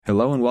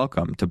Hello and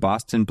welcome to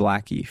Boston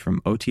Blackie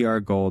from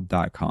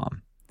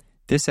OTRGold.com.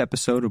 This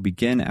episode will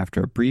begin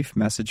after a brief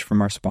message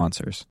from our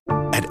sponsors.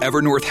 At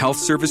Evernorth Health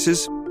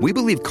Services, we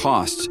believe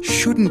costs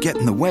shouldn't get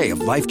in the way of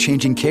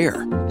life-changing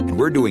care, and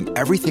we're doing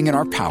everything in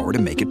our power to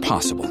make it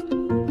possible.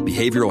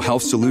 Behavioral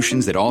health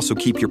solutions that also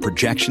keep your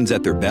projections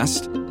at their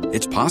best?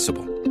 It's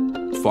possible.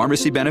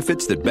 Pharmacy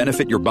benefits that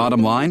benefit your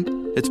bottom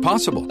line? It's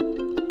possible.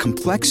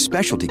 Complex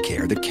specialty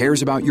care that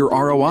cares about your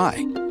ROI?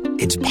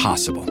 It's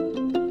possible.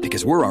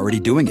 Because we're already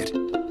doing it.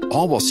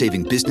 All while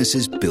saving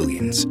businesses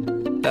billions.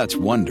 That's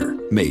Wonder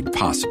made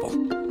possible.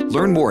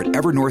 Learn more at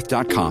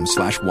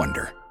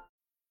evernorth.com/wonder.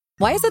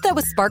 Why is it that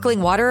with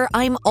sparkling water,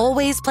 I'm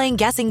always playing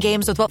guessing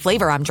games with what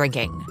flavor I'm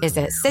drinking? Is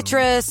it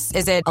citrus?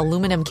 Is it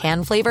aluminum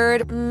can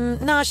flavored?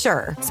 Not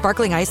sure.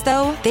 Sparkling ice,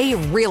 though, they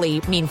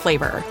really mean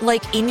flavor.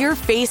 Like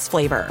in-your-face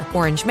flavor.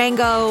 Orange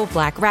mango,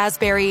 black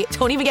raspberry.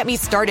 Don't even get me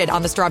started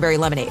on the strawberry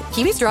lemonade.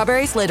 Kiwi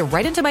Strawberry slid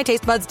right into my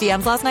taste buds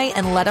DMs last night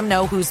and let them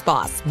know who's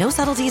boss. No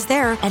subtleties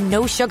there, and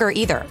no sugar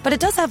either. But it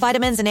does have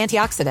vitamins and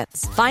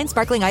antioxidants. Find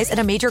sparkling ice at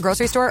a major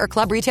grocery store or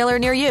club retailer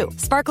near you.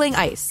 Sparkling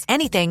ice.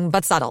 Anything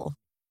but subtle.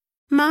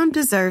 Mom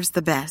deserves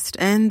the best,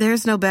 and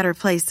there's no better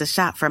place to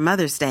shop for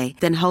Mother's Day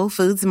than Whole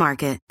Foods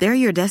Market. They're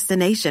your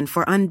destination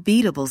for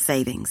unbeatable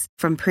savings,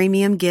 from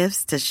premium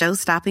gifts to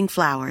show-stopping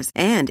flowers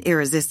and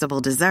irresistible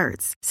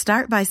desserts.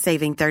 Start by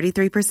saving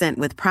 33%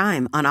 with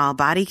Prime on all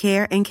body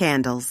care and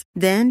candles.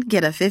 Then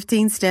get a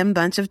 15-stem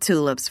bunch of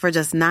tulips for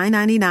just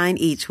 $9.99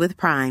 each with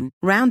Prime.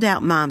 Round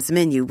out Mom's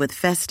menu with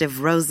festive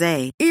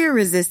rosé,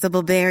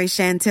 irresistible berry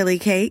chantilly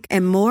cake,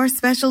 and more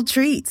special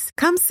treats.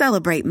 Come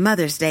celebrate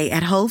Mother's Day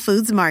at Whole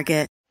Foods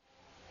Market.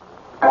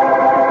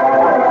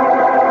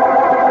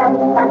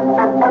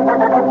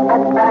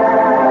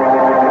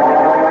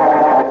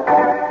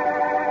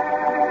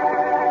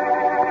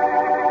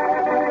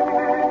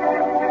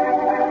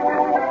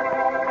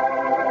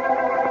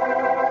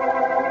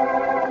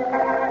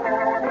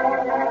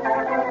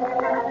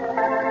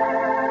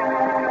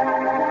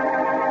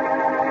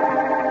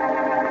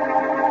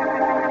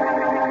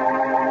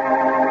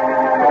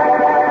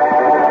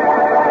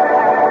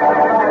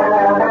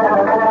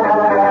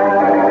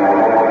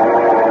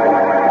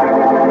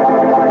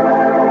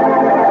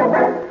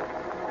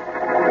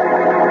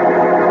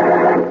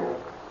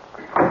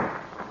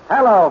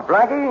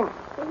 Blackie?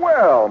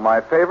 Well, my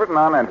favorite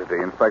non-entity,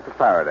 Inspector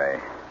Faraday.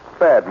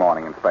 Bad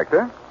morning,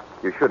 Inspector.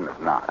 You shouldn't have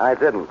knocked. I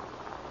didn't.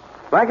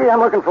 Blackie, I'm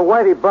looking for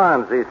Whitey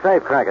Barnes, the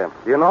safecracker.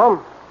 Do you know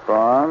him?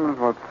 Barnes?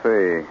 Let's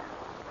see.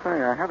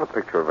 Say, I have a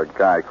picture of a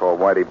guy called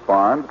Whitey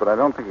Barnes, but I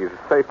don't think he's a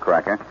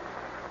safecracker.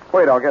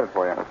 Wait, I'll get it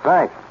for you.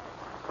 Thanks.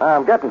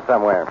 I'm getting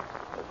somewhere.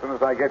 As soon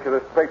as I get you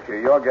this picture,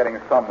 you're getting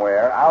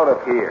somewhere out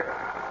of here.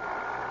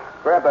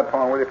 Grab that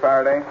phone, will you,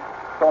 Faraday?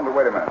 Tell him to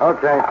wait a minute.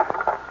 Okay.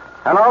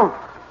 Hello?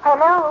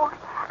 Hello.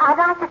 I'd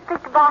like to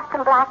speak to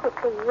Boston Blackie,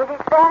 please.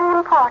 It's very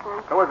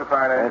important. Who is it,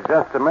 Faraday?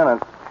 Just a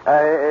minute.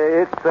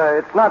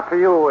 It's not for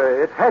you.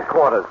 It's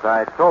headquarters.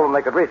 I told them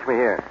they could reach me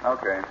here.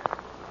 Okay.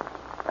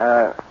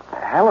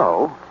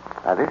 Hello.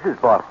 This is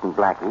Boston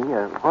Blackie.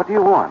 What do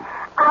you want?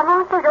 I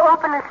want you to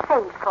open a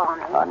safe for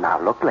me. Now,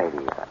 look,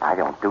 lady, I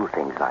don't do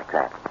things like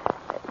that.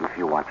 If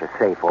you want your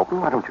safe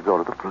open, why don't you go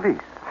to the police?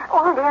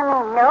 Oh, dear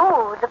me,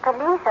 no. The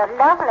police are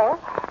lovely,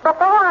 but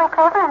they aren't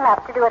clever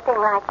enough to do a thing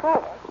like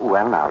this.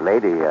 Well, now,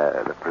 lady,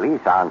 the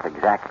police aren't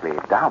exactly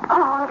dumb.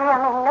 Oh, dear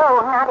me,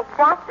 no, not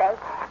exactly.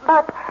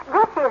 But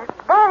this is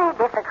very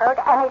difficult,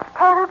 and it's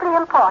terribly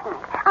important.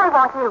 I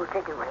want you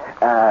to do it.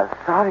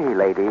 Sorry,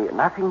 lady,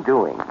 nothing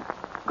doing.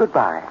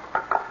 Goodbye.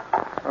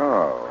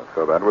 Oh,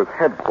 so that was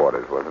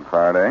headquarters, was it,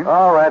 Faraday?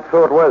 All right,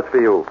 so it was for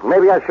you.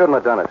 Maybe I shouldn't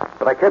have done it,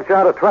 but I kept you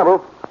out of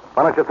trouble.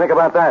 Why don't you think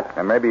about that?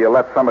 And maybe you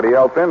let somebody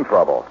else in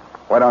trouble.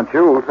 Why don't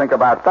you think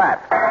about that?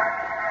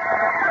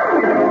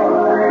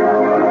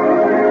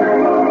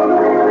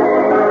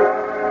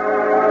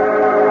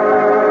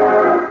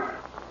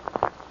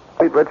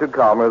 Meet Richard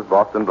Calmer's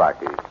Boston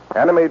Blackie.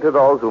 Enemy to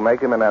those who make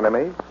him an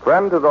enemy,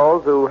 friend to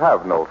those who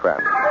have no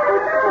friend.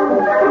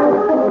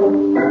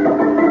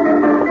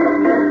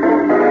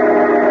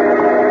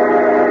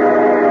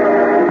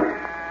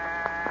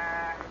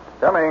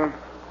 Coming.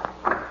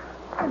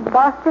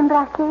 Boston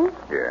Blackie?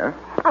 Yes?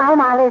 I'm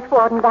Alice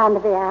Warden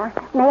Vanderveer.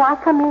 May I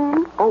come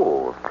in?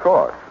 Oh, of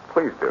course.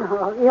 Please do.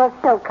 Oh, you're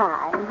so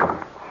kind.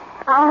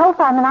 I hope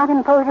I'm not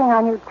imposing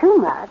on you too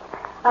much.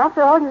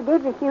 After all, you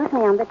did refuse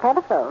me on the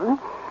telephone.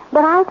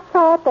 But I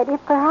thought that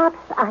if perhaps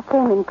I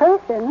came in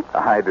person...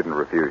 I didn't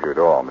refuse you at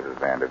all, Mrs.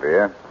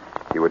 Vanderveer.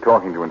 You were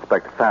talking to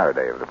Inspector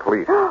Faraday of the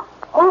police.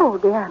 Oh,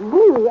 dear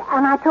me.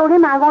 And I told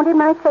him I wanted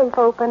my safe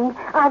opened.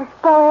 I've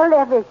spoiled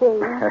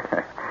everything.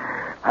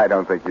 I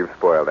don't think you've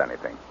spoiled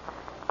anything.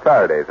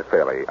 Faraday's a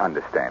fairly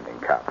understanding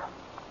cop.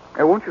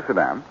 Won't you sit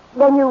down?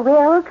 Then you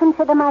will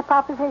consider my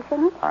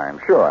proposition? I'm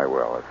sure I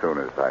will, as soon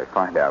as I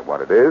find out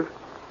what it is.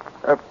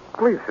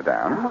 Please sit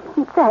down.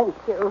 Thank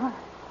you.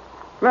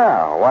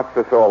 Now, what's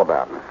this all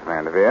about, Mrs.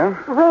 Vanderveer?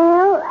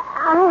 Well,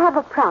 I have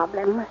a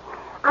problem.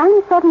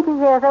 I'm 70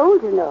 years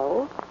old, you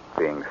know.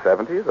 Being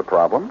 70 is a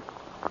problem?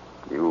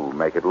 You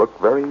make it look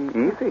very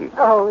easy.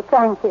 Oh,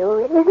 thank you.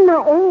 It isn't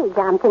my age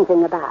I'm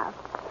thinking about.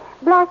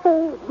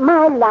 Blackie,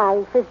 my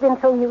life has been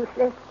so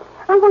useless.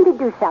 I want to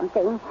do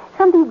something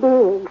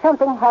big,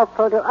 something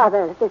helpful to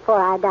others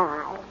before I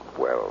die.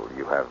 Well,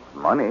 you have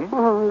money.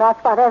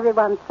 That's what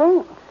everyone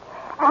thinks.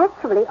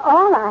 Actually,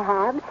 all I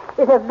have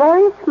is a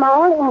very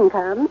small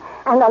income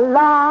and a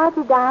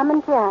large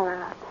diamond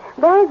tiara.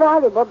 Very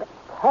valuable, but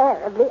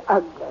terribly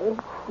ugly.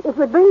 It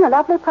would bring a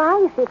lovely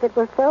price if it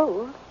were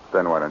sold.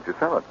 Then why don't you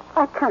sell it?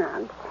 I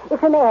can't.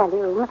 It's an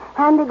heirloom,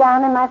 handed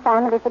down in my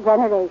family for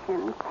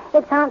generations.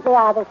 It can't be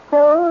either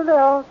sold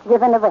or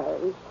given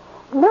away.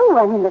 No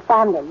one in the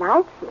family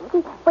likes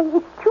it, but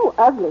it's too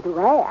ugly to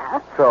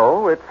wear.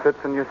 So it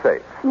sits in your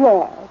safe?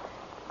 Yes.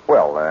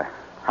 Well,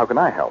 how can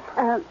I help?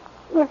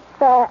 If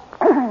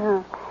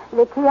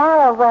the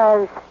tiara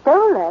was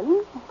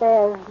stolen,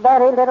 there's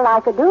very little I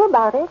could do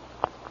about it.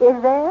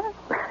 Is there?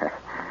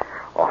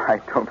 Oh,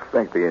 I don't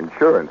think the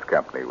insurance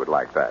company would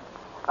like that.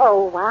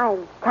 Oh, I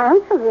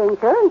canceled the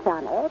insurance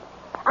on it.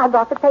 I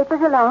brought the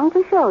papers along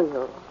to show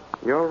you.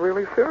 You're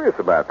really serious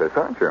about this,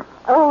 aren't you?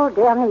 Oh,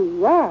 dear me,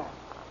 yes.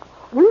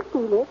 You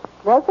steal it,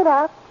 break it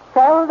up,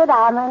 sell the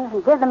diamonds,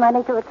 and give the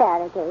money to a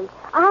charity.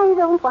 I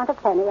don't want a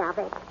penny of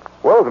it.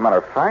 Well, as a matter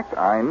of fact,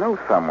 I know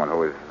someone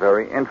who is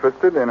very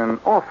interested in an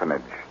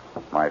orphanage.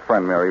 My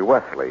friend Mary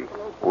Wesley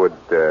would,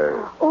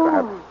 perhaps...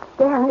 Oh,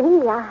 dear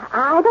me,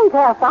 I don't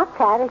care what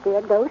charity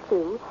it goes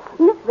to.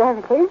 Miss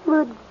Veritas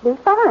would be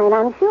fine,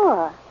 I'm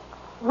sure.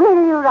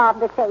 Will you rob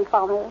the safe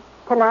for me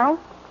tonight?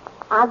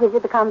 I'll give you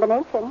the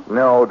combination.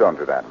 No, don't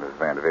do that, Miss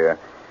Vanderveer.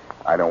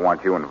 I don't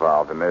want you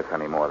involved in this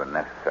any more than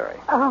necessary.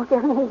 Oh,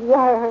 dear me,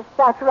 yes,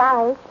 that's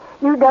right.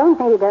 You don't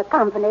need a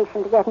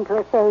combination to get into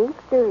a safe,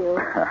 do you?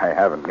 I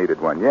haven't needed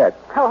one yet.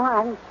 Oh,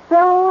 I'm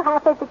so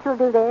happy that you'll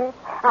do this.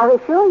 I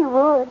was sure you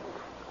would.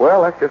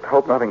 Well, let's just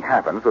hope nothing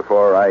happens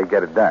before I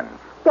get it done.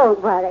 Don't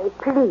worry,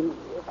 please.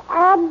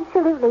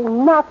 Absolutely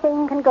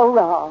nothing can go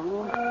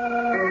wrong.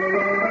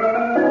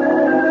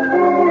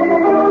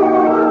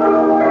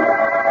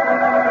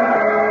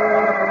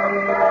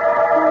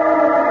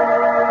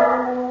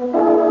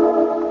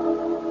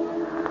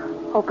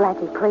 Oh,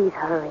 Blackie, please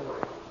hurry.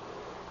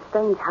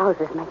 Strange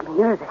houses make me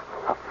nervous.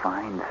 A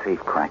fine safe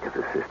cracker's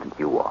assistant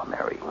you are,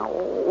 Mary.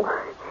 Oh,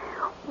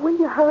 will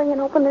you hurry and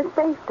open this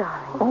safe,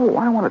 darling? Oh,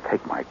 I want to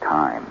take my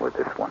time with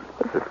this one.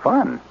 This is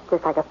fun.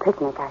 Just like a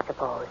picnic, I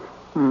suppose.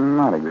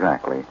 Not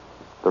exactly.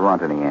 There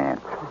aren't any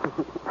ants.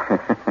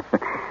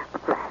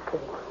 Blackie.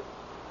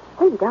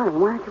 Hey, darling,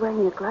 why aren't you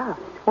wearing your gloves?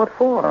 What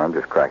for? I'm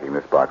just cracking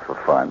this box for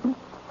fun.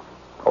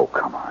 Oh,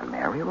 come on,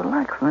 Mary.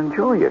 Relax and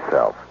enjoy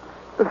yourself.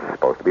 This is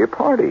supposed to be a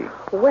party.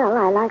 Well,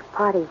 I like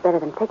parties better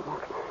than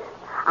picnics.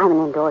 I'm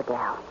an indoor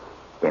gal.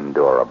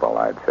 Indorable,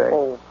 I'd say.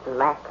 Oh,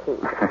 Blackie.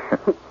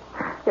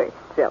 You're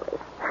silly.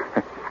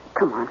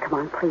 Come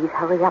on, please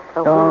hurry up.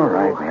 All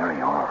right, Mary,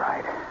 all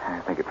right. I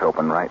think it's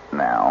open right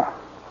now.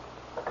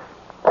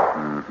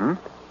 Mm-hmm.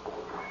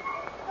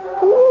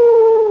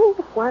 Ooh,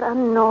 what a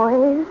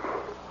noise.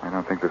 I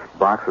don't think this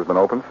box has been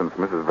opened since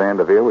Mrs.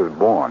 Vanderveer was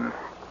born.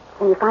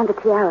 Can you find the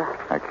tiara?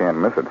 I can't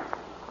miss it.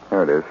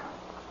 There it is.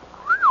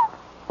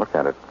 Look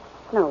at it.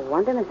 No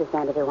wonder Mrs.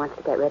 Vanderveer wants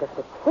to get rid of it.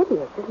 It's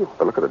hideous, isn't it?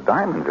 But look at the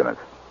diamonds in it.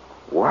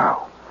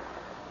 Wow.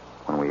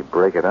 When we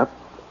break it up,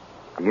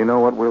 do you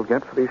know what we'll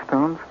get for these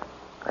stones?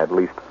 At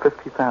least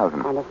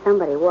 $50,000. And if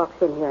somebody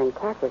walks in here and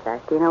catches us,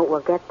 do you know what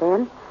we'll get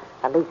then?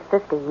 At least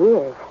 50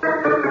 years.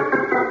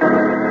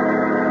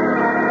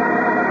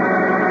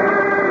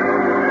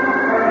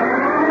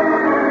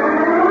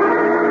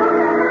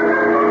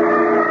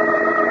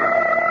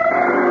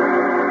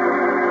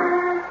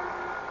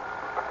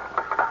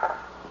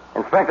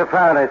 Inspector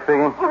Faraday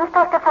speaking.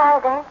 Inspector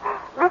Faraday,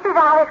 this is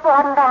Alice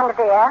Warden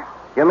Vanderveer.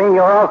 You mean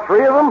you're all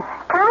three of them?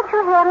 Can't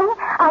you hear me?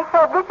 I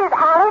said this is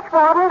Alice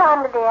Warden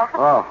Vanderveer.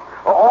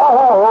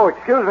 Oh,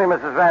 excuse me,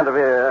 Mrs.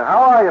 Vanderveer.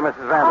 How are you,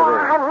 Mrs. Vanderveer?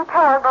 Oh, I'm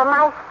terrible.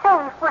 My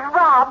safe was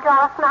robbed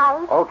last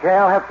night. Okay,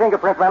 I'll have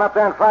fingerprint man up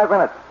there in 5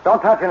 minutes.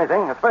 Don't touch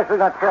anything, especially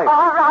that safe.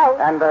 All right.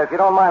 And if you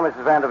don't mind,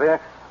 Mrs. Vanderveer,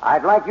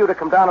 I'd like you to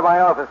come down to my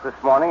office this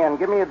morning and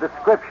give me a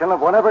description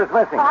of whatever is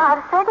missing.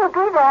 I'll certainly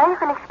be there. You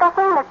can expect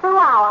me in a few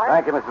hours.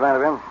 Thank you, Mrs.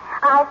 Vanderveer.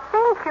 I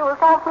think you'll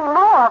thank me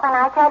more when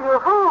I tell you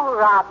who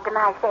robbed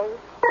my safe.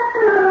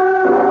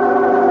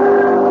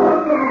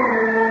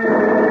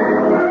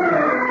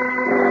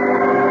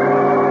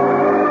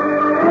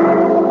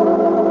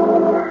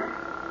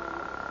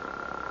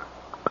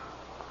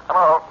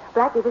 Hello.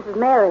 Blackie, this is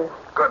Mary.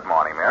 Good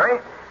morning, Mary.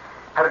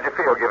 How did you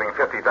feel giving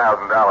 $50,000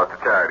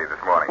 to charity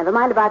this morning? Never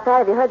mind about that.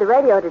 Have you heard the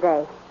radio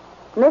today?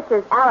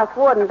 Mrs. Alice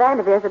Warden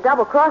Vanderveer is a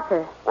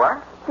double-crosser.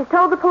 What? She's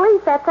told the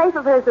police that safe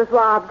of hers was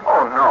robbed.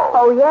 Oh, no.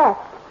 Oh, yes.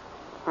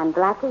 And,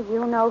 Blackie,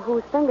 you know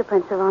whose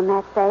fingerprints are on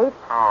that safe?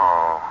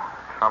 Oh,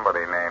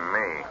 somebody named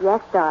me.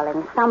 Yes,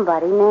 darling.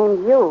 Somebody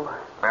named you.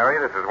 Mary,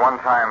 this is one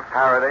time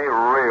Faraday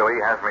really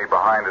has me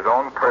behind his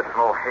own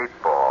personal hate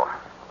ball.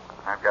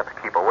 I've got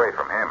to keep away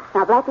from him.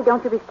 Now, Blackie,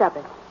 don't you be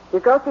stubborn. You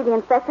go see the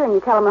inspector and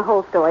you tell him the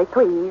whole story,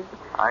 please.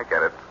 I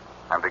get it.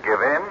 I'm to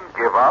give in,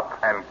 give up,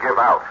 and give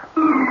out.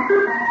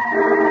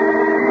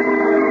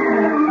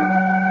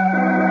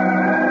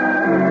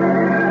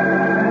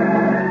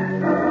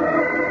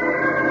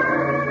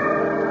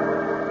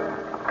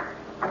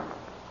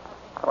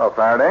 Hello,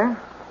 Faraday.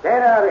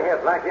 Get out of here,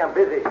 Blackie. I'm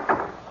busy.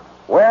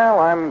 Well,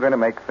 I'm going to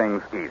make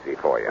things easy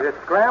for you. It's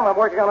Scram. I'm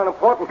working on an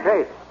important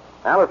case.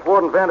 Alice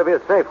Warden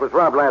Vanderveer's safe was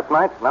robbed last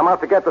night, and I'm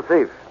out to get the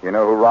thief. You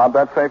know who robbed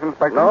that safe,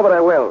 Inspector? No, but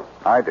I will.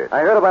 I did.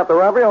 I heard about the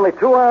robbery only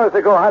 2 hours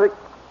ago.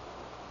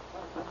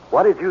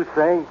 What did you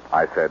say?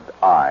 I said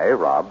I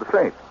robbed the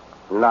safe.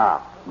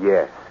 No.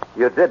 Yes.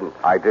 You didn't.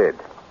 I did.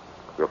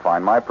 You'll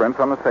find my prints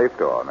on the safe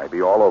door. They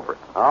be all over it.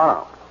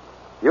 Oh.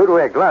 You'd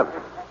wear gloves.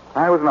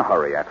 I was in a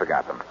hurry. I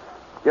forgot them.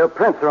 Your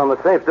prints are on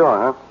the safe door,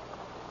 huh?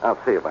 I'll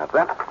see about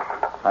that.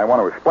 I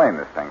want to explain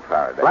this thing,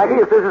 Faraday.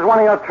 Blackie, if this is one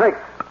of your tricks.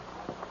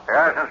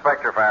 Yes,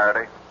 Inspector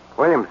Faraday.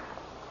 Williams,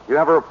 you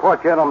have a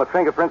report yet on the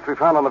fingerprints we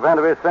found on the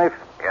Vanderveer safe?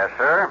 Yes,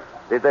 sir.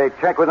 Did they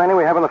check with any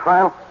we have in the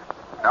file?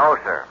 No,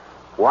 sir.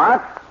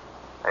 What?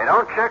 They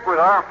don't check with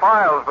our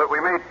files, but we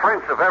made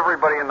prints of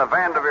everybody in the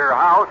Vanderveer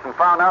house and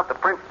found out the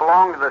prints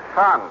belonged to the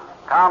son,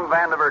 Tom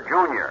Vanderveer,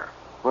 Jr.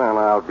 Well,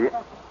 I'll be...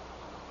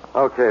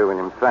 Okay,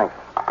 Williams, thanks.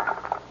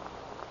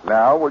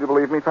 Now, will you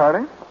believe me,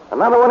 Faraday?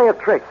 Another one of your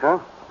tricks, huh?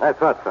 I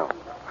thought so.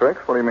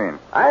 Tricks? What do you mean?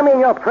 I mean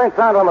your prints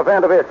aren't on the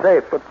Vanderveer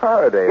safe. But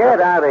Faraday... Get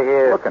out of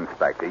here. Look,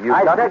 Inspector, you've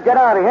I got... said get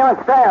out of here and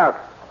stay out.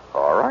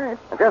 All right.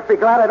 And just be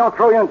glad I don't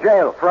throw you in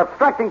jail for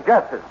obstructing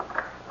justice.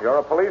 You're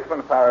a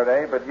policeman,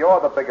 Faraday, but you're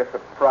the biggest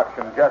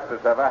obstruction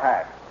justice ever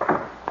had.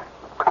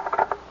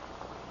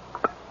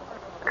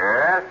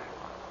 Yes?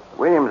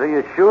 Williams, are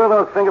you sure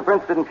those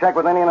fingerprints didn't check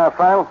with any in our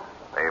file?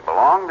 They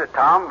belong to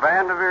Tom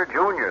Vanderveer,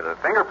 Jr. The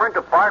fingerprint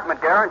department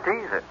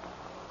guarantees it.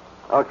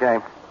 Okay.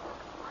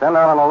 Send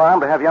out an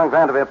alarm to have young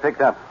Vanderveer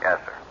picked up. Yes,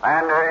 sir.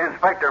 And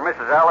Inspector,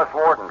 Mrs. Alice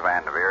Warden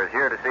Vanderveer is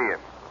here to see you.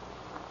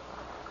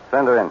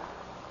 Send her in.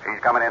 She's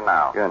coming in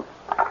now. Good.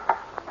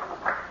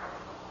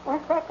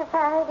 Inspector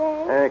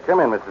Faraday? Come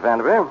in, Mrs.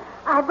 Vanderveer.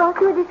 I brought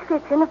you a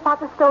description of what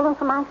was stolen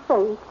from my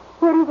safe.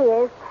 Here it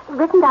is,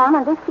 written down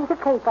on this sheet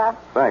of paper.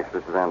 Thanks,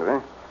 Mrs.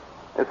 Vanderveer.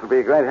 This will be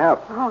a great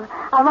help. Oh,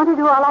 I want to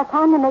do all I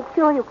can to make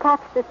sure you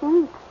catch the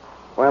thief.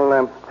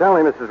 Well, tell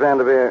me, Mrs.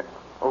 Vanderveer,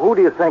 who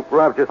do you think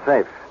robbed your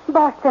safe?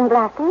 Boston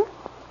Blackie.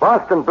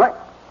 Boston Black?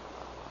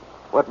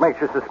 What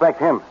makes you suspect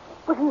him?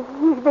 Well,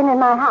 he's been in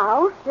my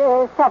house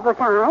several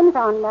times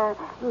on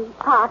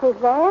parties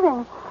there,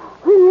 and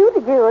he knew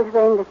the jewels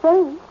were in the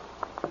safe.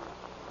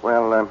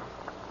 Well,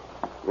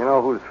 you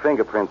know whose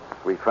fingerprints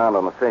we found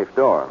on the safe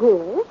door?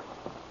 Yes?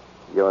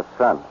 Your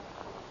son.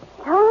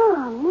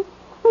 Tom?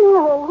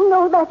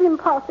 No, that's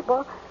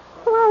impossible.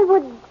 Why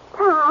would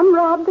Tom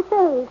rob the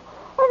safe?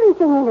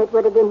 Everything in it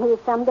would have been his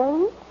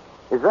someday.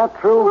 Is that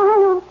true?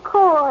 Why, of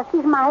course.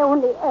 He's my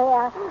only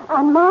heir.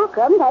 And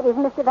Markham, that is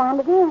Mr.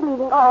 Vanderveer, is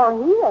leaving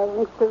all he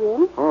owns to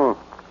him.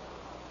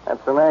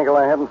 That's an angle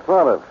I hadn't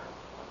thought of.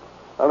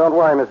 Well, don't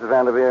worry, Mrs.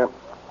 Vanderveer.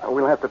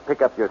 We'll have to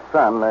pick up your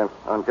son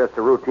on just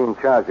a routine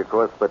charge, of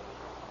course, but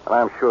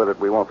I'm sure that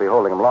we won't be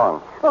holding him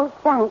long. Oh,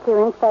 thank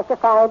you, Inspector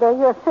Faraday.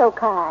 You're so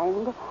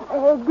kind.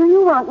 Do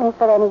you want me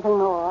for anything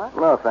more?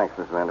 No, thanks,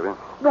 Mrs. Vanderveer.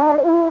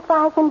 Well, if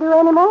I can do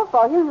any more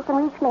for you, you can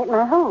reach me at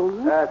my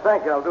home.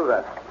 Thank you. I'll do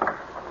that.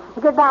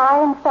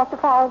 Goodbye, Inspector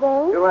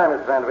Faraday. Goodbye,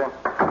 Mrs. Vanderveer.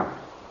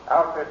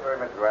 I'll sit for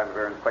Mr.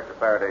 Vanderveer. Inspector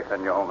Faraday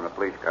send you home in a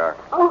police car.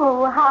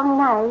 Oh, how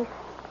nice.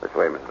 This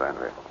way, Mr.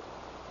 Vanderveer.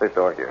 This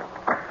door here.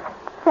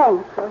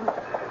 Thank you.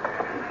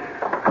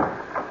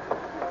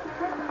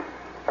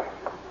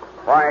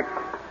 Frank.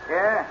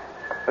 Yeah?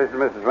 This is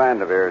Mrs.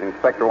 Vanderveer. The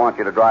inspector wants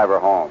you to drive her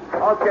home.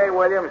 Okay,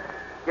 Williams.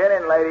 Get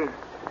in, lady.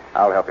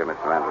 I'll help you,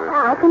 Mr. Vanderveer.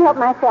 I can help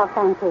myself,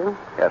 thank you.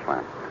 Yes,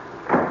 ma'am.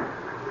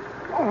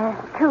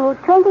 To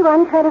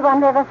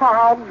 2121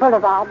 Riverside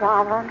Boulevard,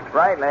 driver.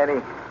 Right,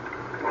 lady.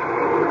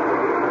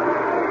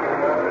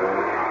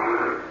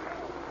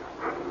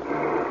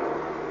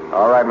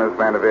 All right, Miss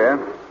Vanderveer.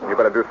 You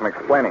better do some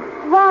explaining.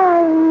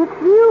 Why,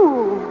 it's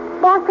you,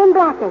 Boston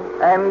Blackie.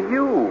 And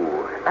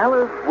you,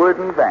 Alice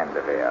Worden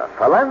Vanderveer,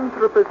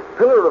 philanthropist,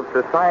 pillar of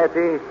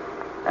society,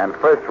 and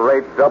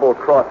first-rate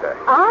double-crosser.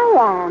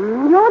 I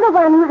am. You're the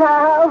one who's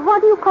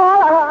what do you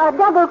call a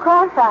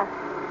double-crosser.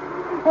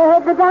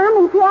 The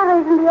diamond tiara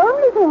isn't the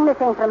only thing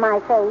missing from my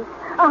face.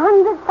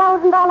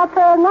 $100,000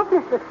 pearl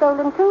necklace was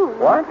stolen, too.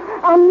 What?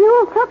 And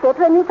you took it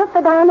when you took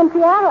the diamond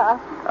tiara.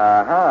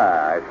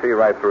 Uh-huh. I see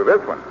right through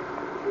this one.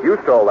 You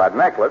stole that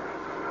necklace,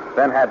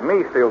 then had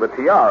me steal the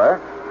tiara,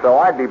 so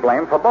I'd be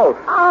blamed for both.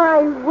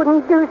 I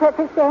wouldn't do such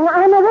a thing.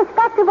 I'm a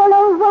respectable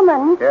old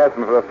woman. Yes,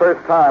 and for the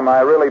first time,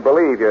 I really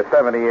believe you're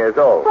 70 years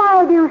old.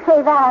 Why do you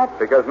say that?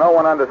 Because no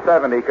one under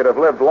 70 could have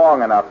lived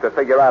long enough to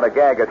figure out a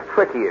gag as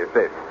tricky as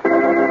this.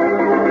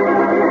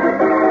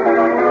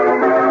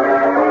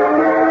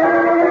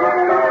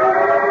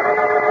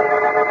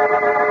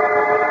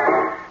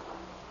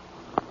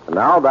 And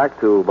now back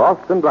to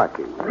Boston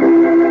Blackie.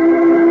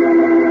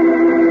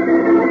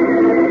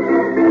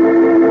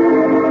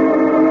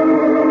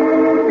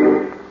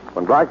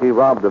 When Blackie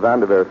robbed the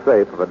Vanderveer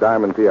safe of a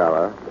diamond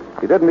tiara,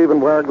 He didn't even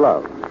wear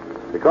gloves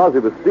because he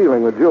was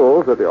stealing the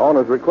jewels at the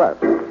owner's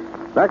request.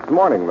 Next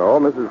morning, though,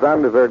 Mrs.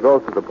 Vanderveer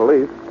goes to the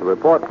police to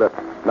report that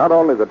not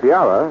only the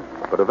tiara,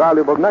 but a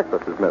valuable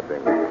necklace is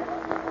missing.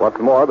 What's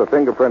more, the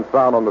fingerprints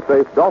found on the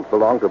safe don't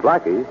belong to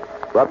Blackie,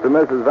 but to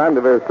Mrs.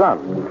 Vanderveer's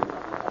son.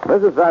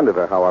 Mrs.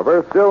 Vanderveer,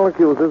 however, still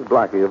accuses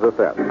Blackie of the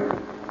theft.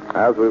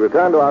 As we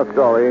return to our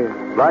story,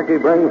 Blackie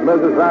brings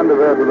Mrs.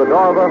 Vanderveer to the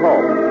door of her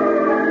home.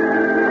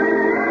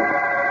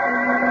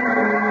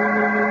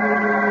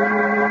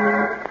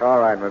 All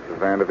right, Mrs.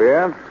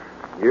 Vanderveer.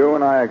 You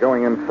and I are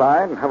going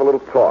inside and have a little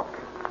talk.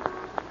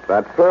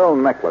 That pearl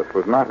necklace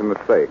was not in the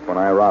safe when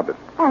I robbed it.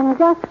 And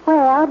just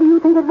where do you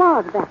think it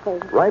was,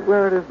 Bessie? Right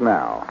where it is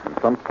now, in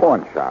some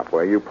pawn shop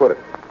where you put it.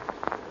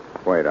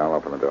 Wait, I'll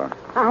open the door.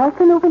 I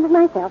can open it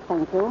myself,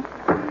 thank you.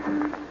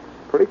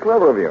 Pretty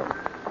clever of you.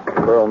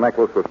 The pearl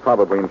necklace was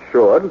probably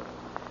insured.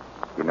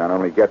 You not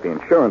only get the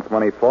insurance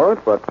money for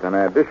it, but an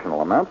additional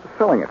amount for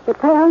selling it. The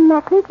pearl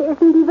necklace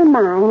isn't even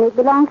mine. It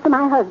belongs to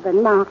my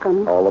husband,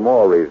 Malcolm. All the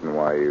more reason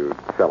why you'd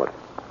sell it.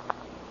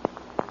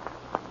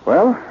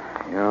 Well,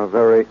 you're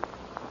very...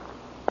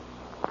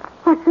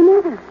 What's the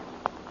matter?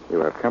 You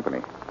have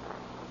company.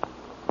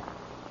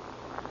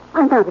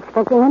 I'm not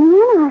expecting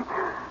anyone.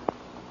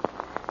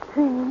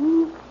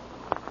 Strange.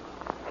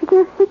 She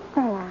just sits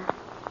there.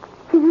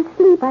 She's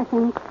asleep, I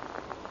think.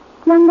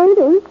 Young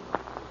lady?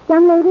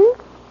 Young lady?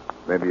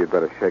 Maybe you'd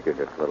better shake her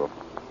just a little.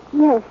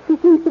 Yes, she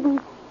seems to be...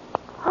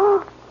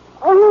 Oh,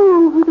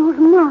 those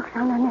marks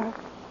on her neck.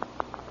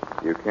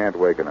 You can't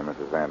waken her,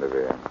 Mrs.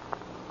 Vanderveer.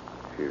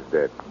 She's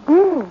dead.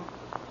 Dead?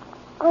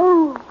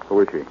 Oh. Who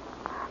is she?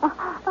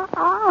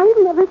 I've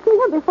never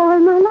seen her before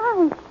in my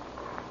life.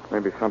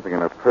 Maybe something in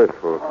her purse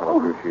will tell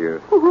us who she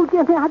is. Oh,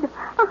 Jimmy, I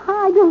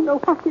don't know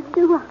what to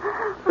do.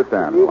 Sit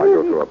down while I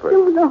go through her purse.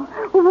 No.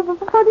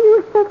 What do you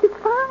expect to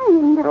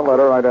find? A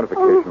letter,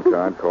 identification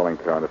card, calling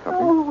card or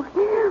something.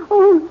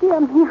 Oh,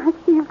 Jimmy, I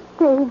feel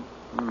safe.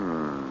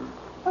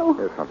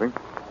 Here's something.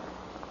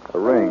 A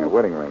ring, a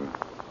wedding ring.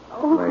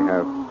 May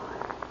have...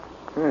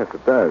 Yes,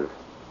 it does.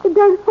 It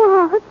does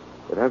what?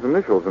 It has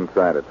initials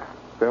inside it.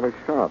 Fairly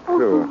sharp,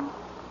 too.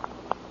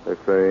 They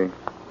say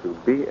to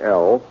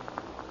B.L.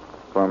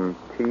 from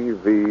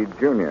T.V.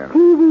 Jr.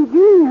 T.V.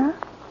 Jr.?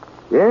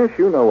 Yes,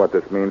 you know what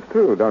this means,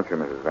 too, don't you,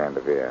 Mrs.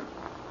 Vanderveer?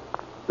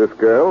 This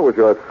girl was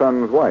your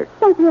son's wife.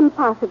 That's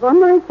impossible.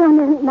 My son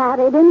isn't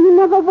married, and he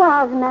never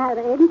was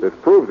married. This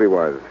proves he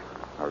was.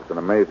 It's an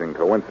amazing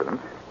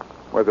coincidence.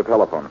 Where's the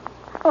telephone?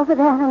 Over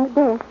there on the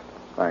desk.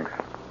 Thanks.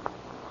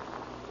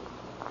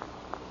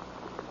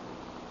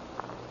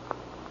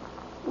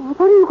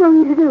 What are you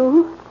going to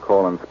do?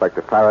 Call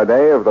Inspector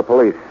Faraday of the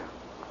police.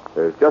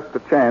 There's just a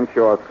chance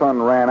your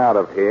son ran out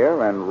of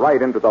here and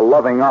right into the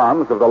loving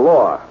arms of the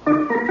law.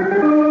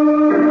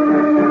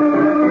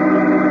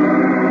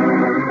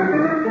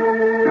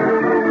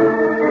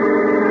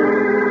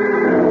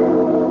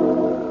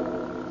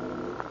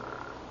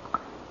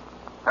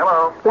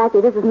 Hello.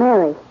 Blackie, this is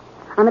Mary.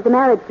 I'm at the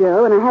marriage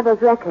bureau, and I have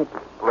those records.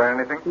 Learn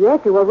anything? Yes,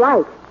 you were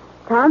right.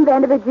 Tom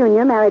Vanderveer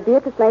Jr. married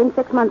Beatrice Lane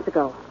 6 months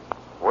ago.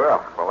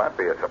 Well, that'd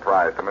be a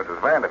surprise to Mrs.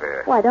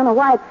 Vanderveer. Well, I don't know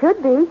why it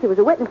should be. She was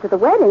a witness to the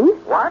wedding.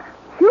 What?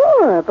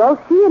 Sure. Both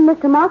she and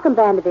Mr. Malcolm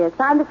Vanderveer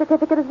signed the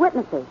certificate as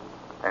witnesses.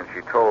 And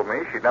she told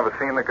me she'd never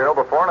seen the girl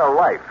before in her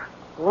life.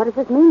 What does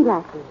this mean,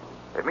 Blackie?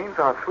 It means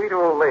our sweet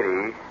old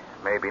lady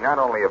may be not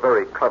only a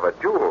very clever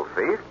jewel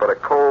thief, but a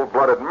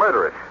cold-blooded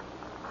murderess.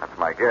 That's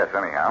my guess,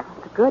 anyhow.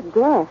 It's a good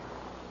guess.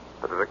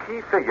 But there's a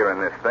key figure in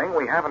this thing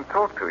we haven't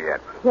talked to yet.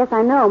 Yes,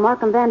 I know.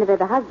 Malcolm Vanderveer,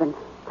 the husband.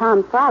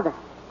 Tom's father.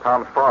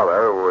 Tom's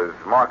father was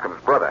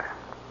Markham's brother.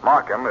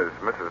 Markham is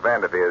Mrs.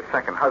 Vanderveer's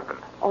second husband.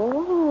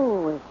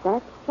 Oh, is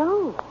that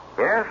so?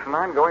 Yes, and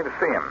I'm going to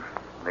see him.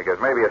 Because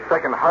maybe a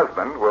second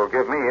husband will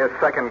give me a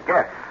second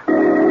guess.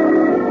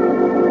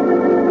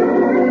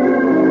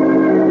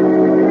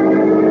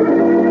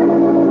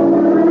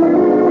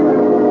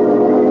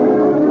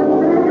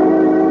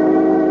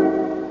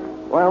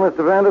 Well,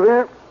 Mr.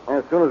 Vanderveer,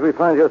 as soon as we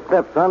find your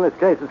stepson, this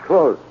case is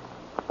closed.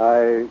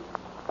 I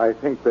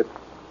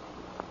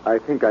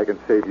think I can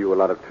save you a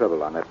lot of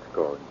trouble on that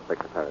score,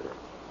 Inspector Faraday.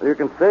 You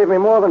can save me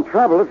more than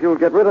trouble if you'll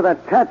get rid of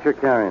that cat you're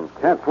carrying.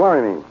 Cats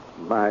worry me.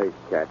 My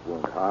cat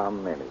won't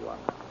harm anyone.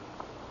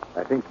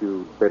 I think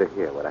you'd better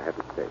hear what I have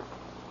to say.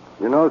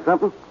 You know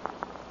something?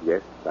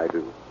 Yes, I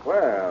do.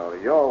 Well,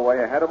 you're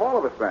way ahead of all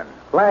of us then.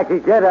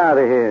 Blackie, get out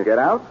of here. Get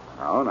out?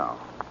 Oh, no.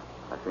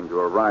 I seem to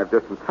have arrived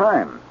just in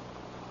time.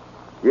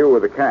 You were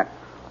the cat.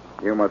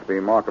 You must be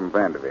Markham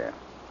Vanderveer.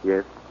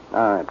 Yes.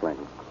 All right,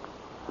 Blackie.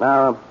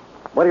 Now,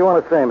 what do you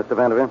want to say, Mr.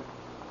 Vanderveer?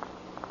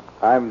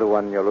 I'm the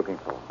one you're looking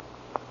for.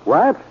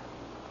 What?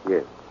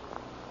 Yes.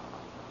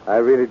 I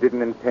really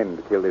didn't intend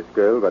to kill this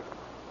girl, but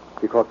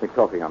she caught me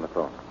talking on the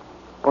phone.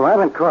 Well, I've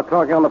been caught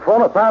talking on the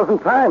phone 1,000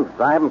 times.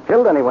 I haven't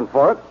killed anyone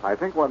for it. I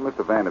think what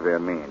Mr. Vanderveer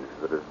means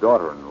is that his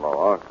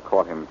daughter-in-law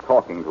caught him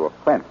talking to a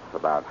fence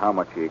about how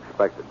much he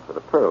expected for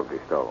the pearls he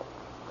stole.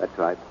 That's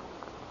right.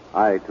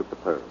 I took the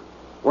pearls.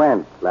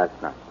 When?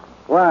 Last night.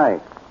 Why?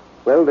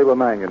 Well, they were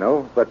mine, you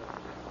know, but,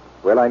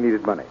 well, I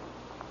needed money.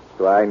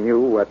 So I knew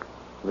what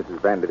Mrs.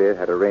 Vanderveer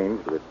had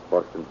arranged with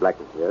Boston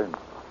Blackie here. And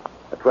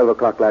at 12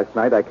 o'clock last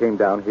night, I came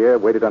down here,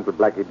 waited until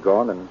Blackie had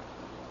gone, and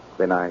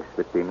then I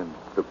slipped in and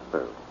took the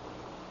pearls.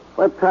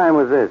 What time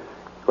was this?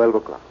 12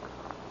 o'clock.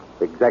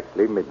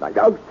 Exactly midnight.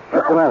 Oh,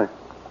 What's the matter?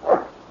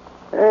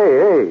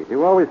 Hey,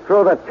 you always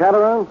throw that cat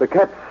around? the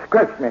cat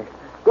scratched me.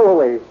 Go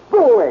away.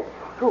 Go away.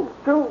 Shoo.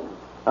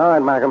 All right,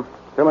 Markham.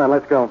 Come on,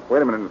 let's go.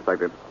 Wait a minute,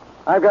 Inspector.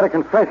 I've got a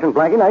confession,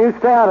 Blackie. Now you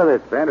stay out of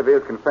this.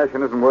 Vanderveer's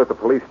confession isn't worth the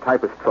police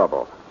typist's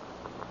trouble.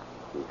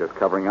 He's just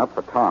covering up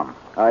for Tom.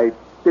 I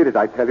did it,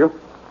 I tell you.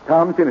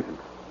 Tom's innocent.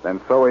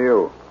 Then so are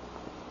you.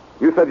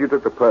 You said you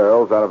took the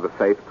pearls out of the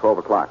safe at 12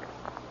 o'clock,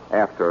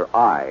 after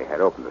I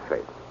had opened the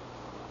safe.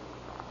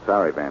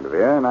 Sorry,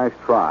 Vanderveer. Nice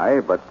try,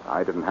 but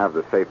I didn't have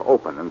the safe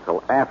open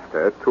until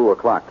after 2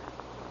 o'clock.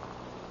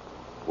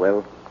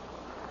 Well,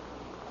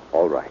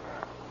 all right.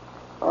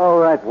 All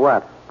right,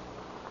 what?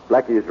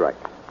 Blackie is right.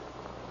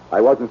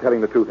 I wasn't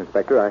telling the truth,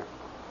 Inspector.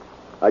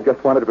 I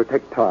just wanted to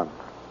protect Tom.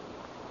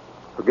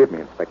 Forgive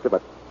me, Inspector,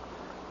 but...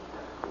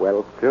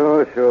 Well...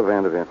 Sure,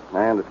 Vanderveer.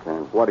 I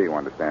understand. What do you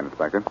understand,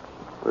 Inspector?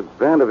 But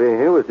Vanderveer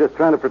here was just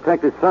trying to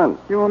protect his son.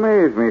 You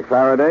amaze me,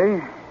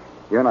 Faraday.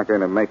 You're not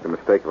going to make the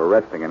mistake of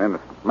arresting an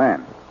innocent man.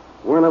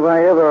 When have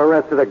I ever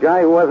arrested a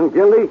guy who wasn't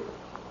guilty?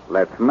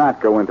 Let's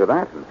not go into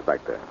that,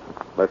 Inspector.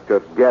 Let's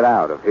just get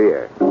out of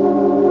here.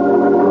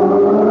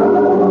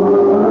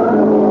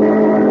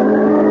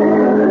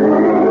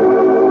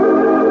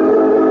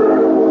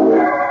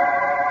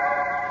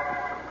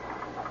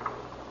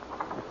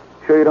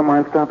 Sure you don't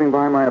mind stopping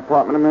by my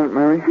apartment a minute,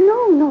 Mary?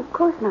 No, of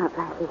course not,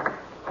 Blackie.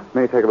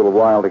 May take a little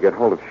while to get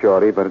hold of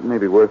Shorty, but it may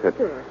be worth it.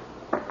 Sure.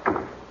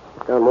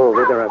 Don't move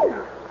either of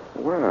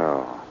you.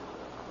 Well,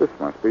 this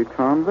must be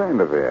Tom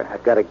Vanderveer.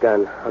 I've got a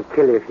gun. I'll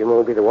kill you if you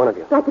move either one of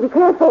you. Blackie, be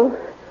careful.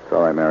 It's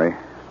all right, Mary.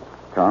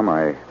 Tom,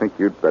 I think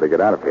you'd better get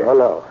out of here. Oh,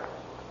 no.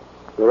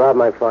 You robbed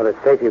my father's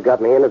safe. You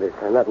got me into this.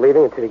 I'm not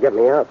leaving until you get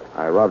me out.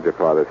 I robbed your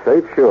father's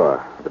safe,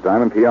 sure. The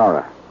diamond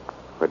tiara.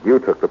 But you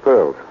took the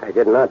pearls. I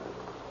did not.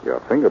 Your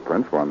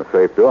fingerprints were on the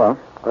safe door.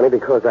 Only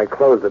because I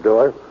closed the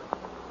door.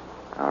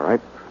 All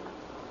right.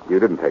 You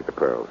didn't take the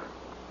pearls.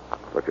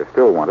 But you're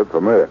still wanted for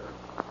murder.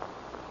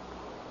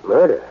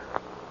 Murder?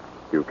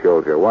 You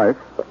killed your wife.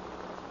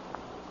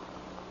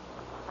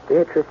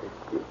 Beatrice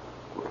is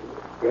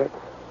dead.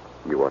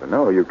 You ought to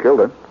know. You killed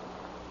her.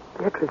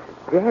 Beatrice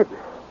is dead.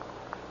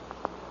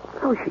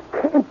 No, she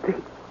can't be.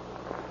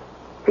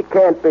 She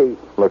can't be.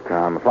 Look,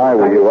 Tom, if I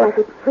were you...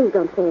 Blackie, please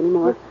don't say any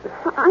more.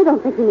 I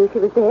don't think you knew she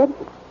was dead.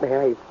 May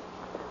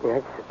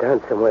I sit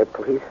down somewhere,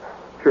 please?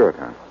 Sure,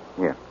 Tom.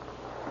 Here.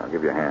 I'll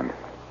give you a hand.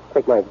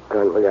 Take my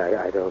gun, will you?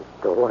 I don't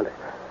want it.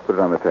 Put it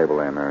on the table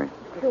there, Mary.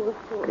 Sure.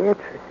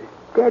 Beatrice is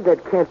dead.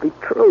 That can't be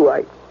true.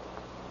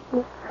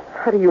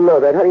 How do you know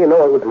that? How do you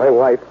know it was my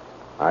wife?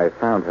 I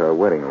found her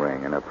wedding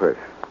ring in her purse.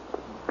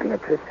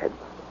 Beatrice had...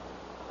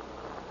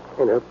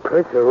 In her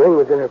purse? Her ring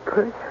was in her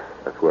purse?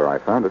 That's where I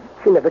found it.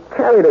 She never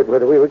carried it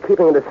with her. We were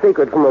keeping it a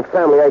secret from her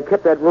family. I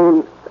kept that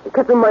ring... I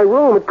kept it in my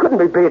room. It couldn't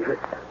be Beatrice.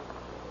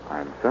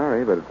 I'm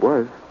sorry, but it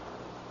was.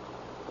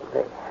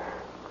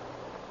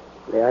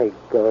 May I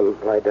go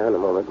and lie down a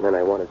moment, and then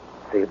I want to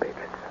see Beatrice?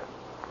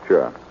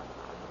 Sure.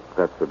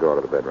 That's the door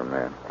to the bedroom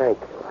there. Thank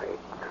you.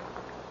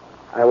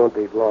 I won't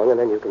be long, and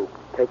then you can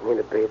take me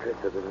to Beatrice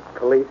or to the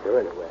police or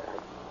anywhere.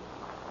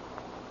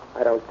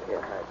 I don't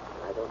care.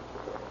 I don't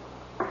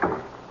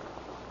care.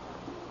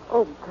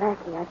 Oh,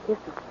 Blackie, I feel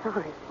so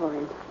sorry for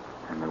him.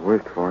 And the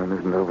worst for him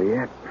isn't over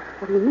yet.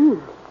 What do you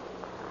mean?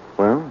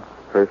 Well,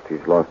 first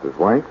he's lost his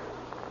wife.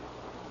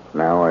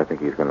 Now I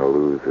think he's going to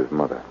lose his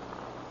mother.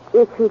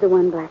 Is he the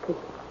one, Blackie?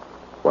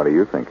 What do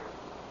you think?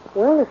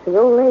 Well, if the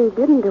old lady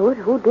didn't do it,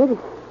 who did it?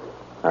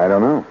 I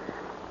don't know.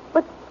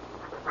 But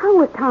how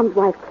was Tom's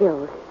wife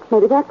killed?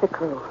 Maybe that's a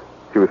clue.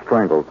 She was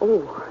strangled.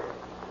 Oh.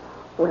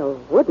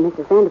 Well, would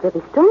Mrs. Vanderbilt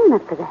be strong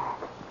enough for that?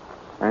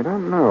 I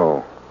don't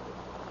know.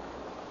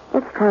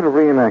 Let's try to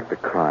reenact the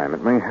crime.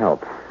 It may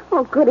help.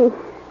 Oh, goody.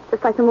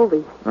 Just like the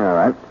movie. All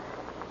right.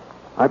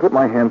 I put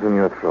my hands on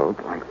your throat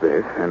like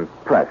this and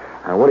press.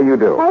 Now, what do you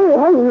do?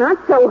 Hey, not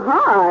so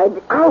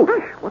hard.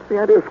 Ouch! What's the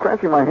idea of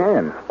scratching my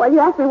hand? Well, you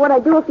asked me what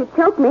I'd do if you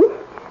choked me.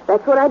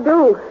 That's what I'd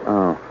do.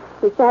 Oh.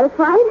 You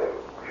satisfied?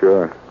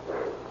 Sure.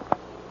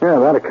 Yeah,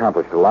 that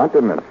accomplished a lot,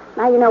 didn't it?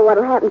 Now you know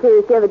what'll happen to you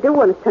if you ever do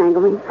want to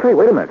strangle me. Hey,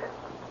 wait a minute.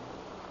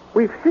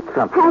 We've hit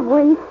something. Have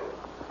we?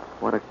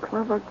 What a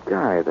clever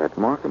guy that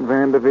Markham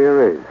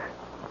Vanderveer is.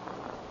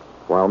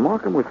 While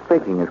Markham was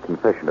faking his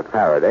confession to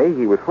Faraday,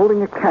 he was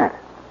holding a cat.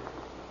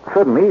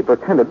 Suddenly, he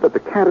pretended that the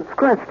cat had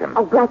scratched him.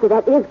 Oh, Blackie,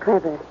 that is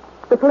clever.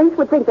 The police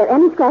would think that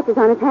any scratches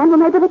on his hand were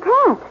made by the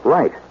cat.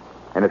 Right.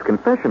 And his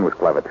confession was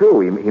clever,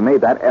 too. He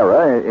made that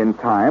error in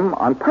time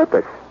on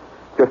purpose,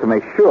 just to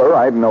make sure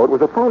I'd know it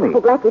was a phony.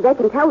 Oh, Blackie, they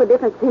can tell the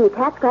difference between a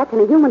cat scratch and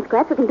a human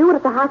scratch. They can do it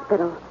at the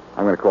hospital.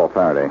 I'm going to call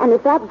Faraday. And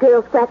if that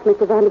girl scratched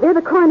Mr. Vanderveer,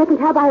 the coroner can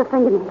tell by her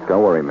fingernails.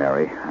 Don't worry,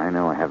 Mary. I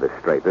know I have this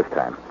straight this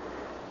time.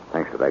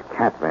 Thanks to that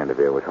cat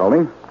Vanderveer was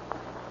holding.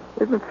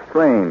 Isn't it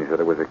strange that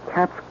it was a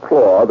cat's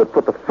claw that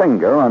put the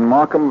finger on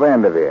Markham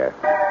Vanderveer?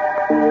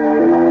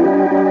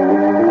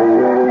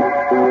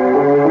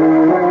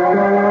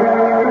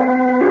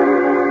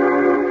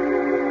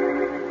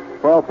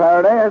 Well,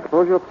 Faraday, I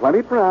suppose you're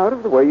plenty proud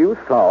of the way you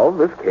solved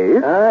this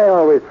case. I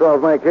always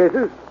solve my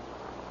cases.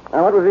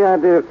 Now, what was the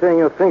idea of saying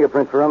your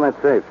fingerprints were on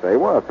that safe? They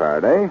were,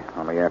 Faraday.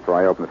 Only after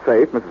I opened the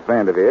safe, Mrs.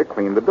 Vanderveer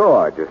cleaned the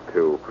door just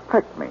to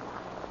protect me.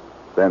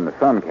 Then the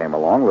son came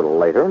along a little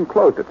later and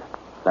closed it.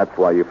 That's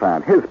why you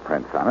found his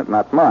prints on it,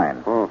 not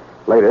mine.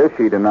 Later,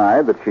 she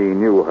denied that she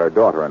knew her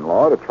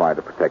daughter-in-law to try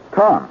to protect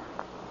Tom.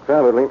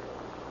 Probably.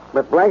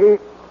 But, Blackie,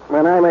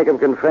 when I make him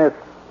confess,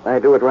 I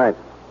do it right.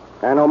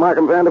 I know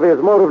Markham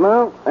Vanderveer's motive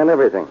now and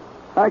everything.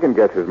 I can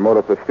guess his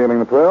motive for stealing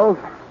the pearls.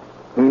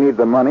 He needed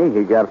the money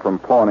he got from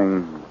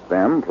pawning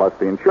them plus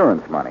the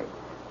insurance money.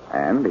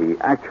 And he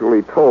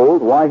actually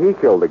told why he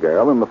killed the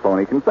girl in the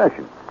phony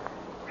confession.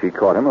 She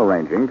caught him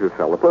arranging to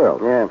sell the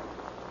pearls. Yeah.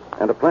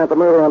 And to plant the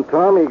murder on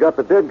Tom, he got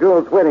the dead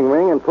girl's wedding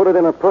ring and put it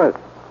in a purse.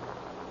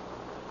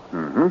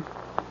 Mm-hmm.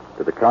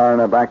 Did the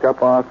coroner back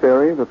up our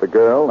theory that the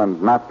girl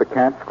and not the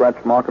cat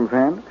scratched Markham's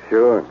hand?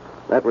 Sure.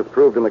 That was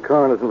proved in the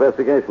coroner's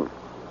investigation.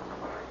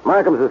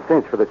 Markham's a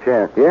cinch for the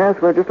chair.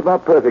 Yes, we're just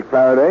about perfect,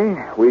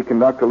 Faraday. We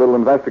conduct a little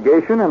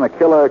investigation, and the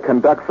killer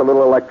conducts a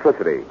little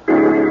electricity.